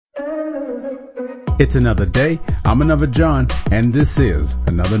It's another day. I'm another John, and this is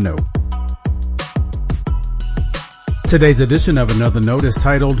Another Note. Today's edition of Another Note is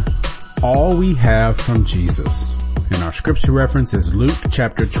titled, All We Have from Jesus. And our scripture reference is Luke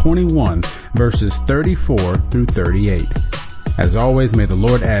chapter 21, verses 34 through 38. As always, may the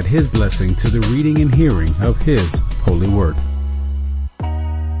Lord add His blessing to the reading and hearing of His holy word.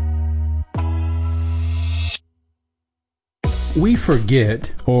 We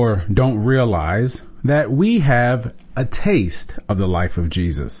forget or don't realize that we have a taste of the life of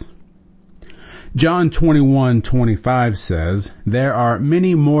Jesus. John 21:25 says, there are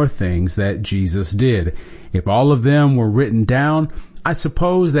many more things that Jesus did. If all of them were written down, I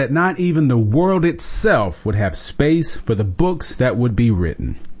suppose that not even the world itself would have space for the books that would be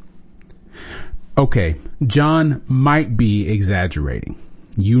written. Okay, John might be exaggerating.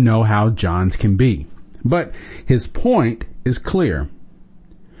 You know how Johns can be. But his point is clear.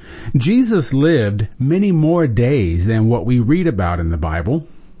 Jesus lived many more days than what we read about in the Bible.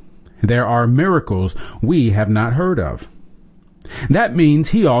 There are miracles we have not heard of. That means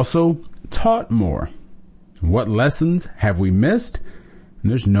he also taught more. What lessons have we missed?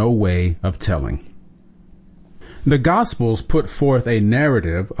 There's no way of telling. The Gospels put forth a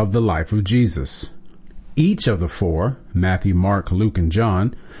narrative of the life of Jesus. Each of the four, Matthew, Mark, Luke, and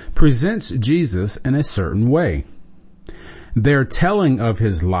John, presents Jesus in a certain way. Their telling of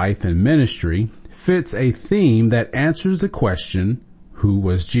his life and ministry fits a theme that answers the question, who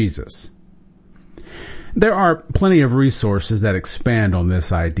was Jesus? There are plenty of resources that expand on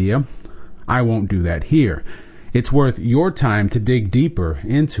this idea. I won't do that here. It's worth your time to dig deeper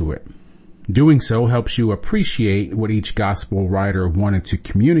into it. Doing so helps you appreciate what each gospel writer wanted to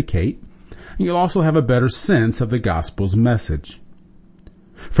communicate. You'll also have a better sense of the gospel's message.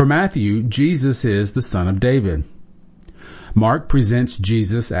 For Matthew, Jesus is the Son of David. Mark presents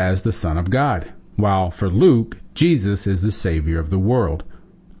Jesus as the Son of God, while for Luke, Jesus is the Savior of the world.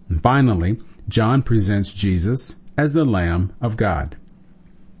 And finally, John presents Jesus as the Lamb of God.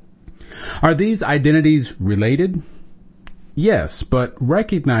 Are these identities related? Yes, but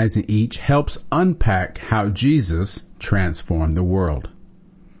recognizing each helps unpack how Jesus transformed the world.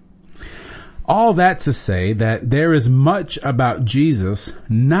 All that to say that there is much about Jesus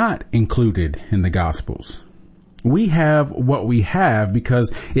not included in the Gospels. We have what we have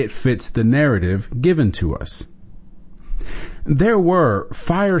because it fits the narrative given to us. There were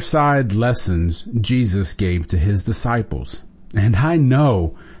fireside lessons Jesus gave to his disciples, and I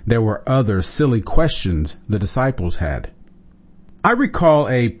know there were other silly questions the disciples had. I recall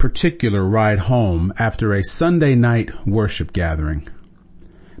a particular ride home after a Sunday night worship gathering.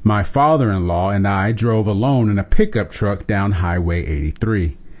 My father-in-law and I drove alone in a pickup truck down Highway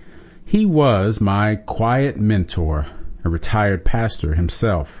 83. He was my quiet mentor, a retired pastor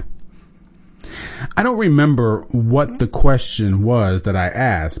himself. I don't remember what the question was that I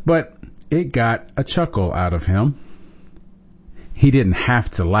asked, but it got a chuckle out of him. He didn't have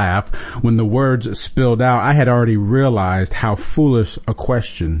to laugh. When the words spilled out, I had already realized how foolish a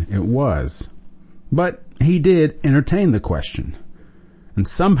question it was. But he did entertain the question. And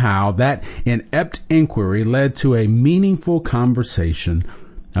somehow that inept inquiry led to a meaningful conversation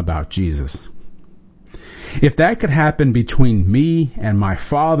about Jesus. If that could happen between me and my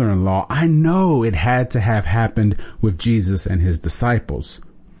father-in-law, I know it had to have happened with Jesus and his disciples.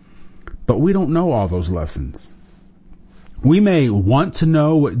 But we don't know all those lessons. We may want to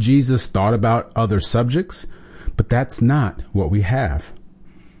know what Jesus thought about other subjects, but that's not what we have.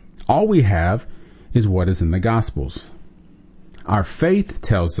 All we have is what is in the Gospels. Our faith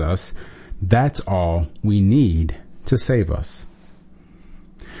tells us that's all we need to save us.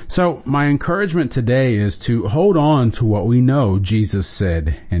 So my encouragement today is to hold on to what we know Jesus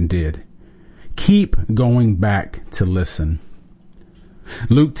said and did. Keep going back to listen.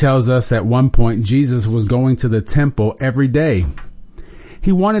 Luke tells us at one point Jesus was going to the temple every day.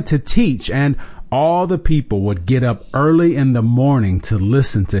 He wanted to teach, and all the people would get up early in the morning to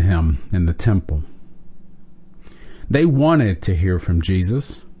listen to him in the temple. They wanted to hear from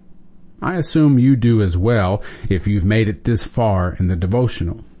Jesus. I assume you do as well if you've made it this far in the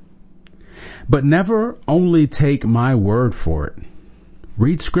devotional. But never only take my word for it.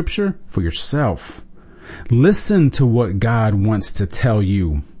 Read scripture for yourself. Listen to what God wants to tell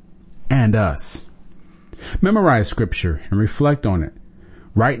you and us. Memorize scripture and reflect on it.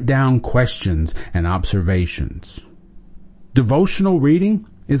 Write down questions and observations. Devotional reading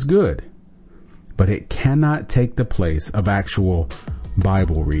is good, but it cannot take the place of actual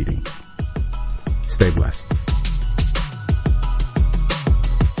Bible reading. Stay blessed.